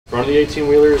Run the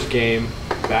 18-wheelers game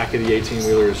back at the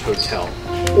 18-wheelers hotel.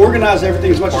 Organize everything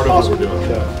as much as possible.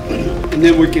 And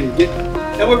then we can get,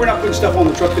 that way we're not putting stuff on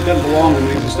the truck that doesn't belong and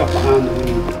leaving stuff behind that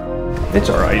we need.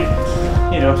 It's all right.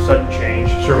 You know, sudden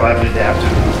change, survive and adapt.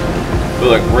 But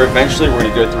look, we're going to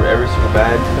go through every single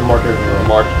bag and mark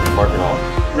it all.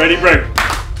 Ready, break.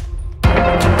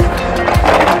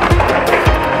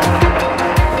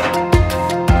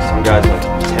 Some guys have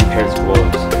 10 pairs of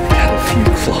gloves. Got a few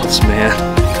gloves,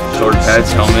 man. Shoulder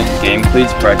pads, helmet, game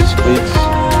cleats, practice cleats.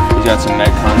 He's got some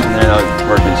Metcons in there that would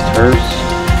work his turfs.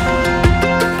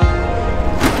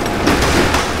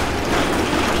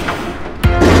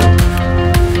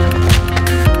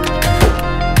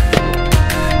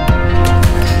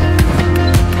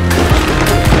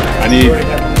 I need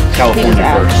California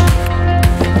first.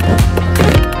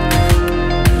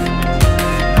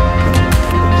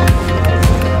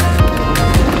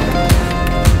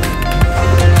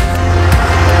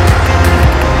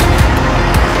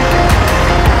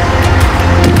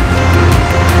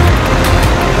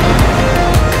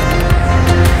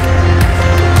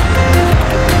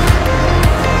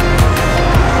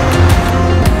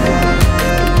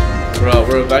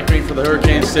 We're evacuating for the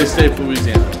hurricane. Stay safe,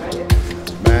 Louisiana.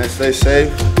 Man, stay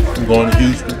safe. I'm going to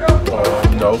Houston.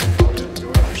 No,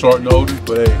 short notice,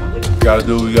 but hey, gotta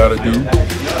do what we gotta do.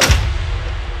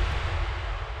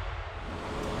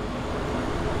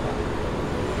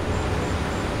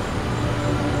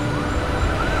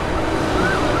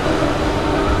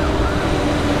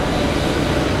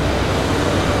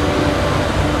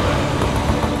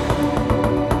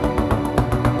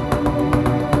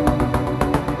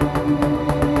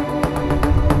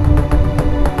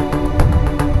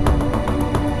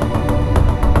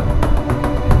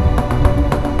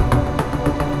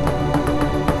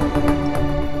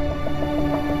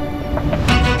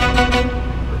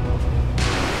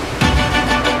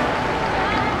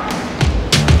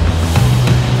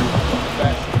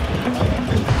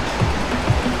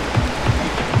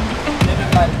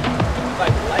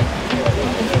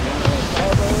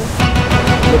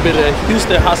 A little bit of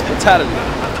Houston hospitality.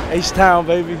 H-Town,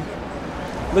 baby.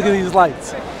 Look at these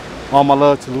lights. All my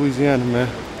love to Louisiana, man.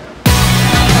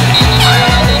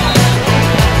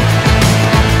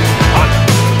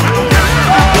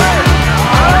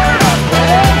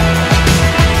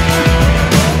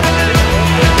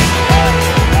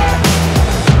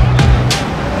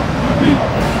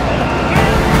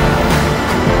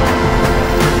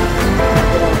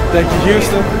 Thank you,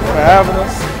 Houston, for having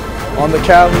us on the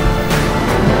Cali.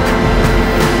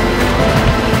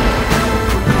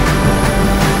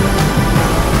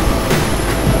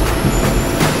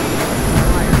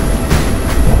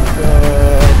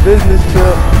 Business trip.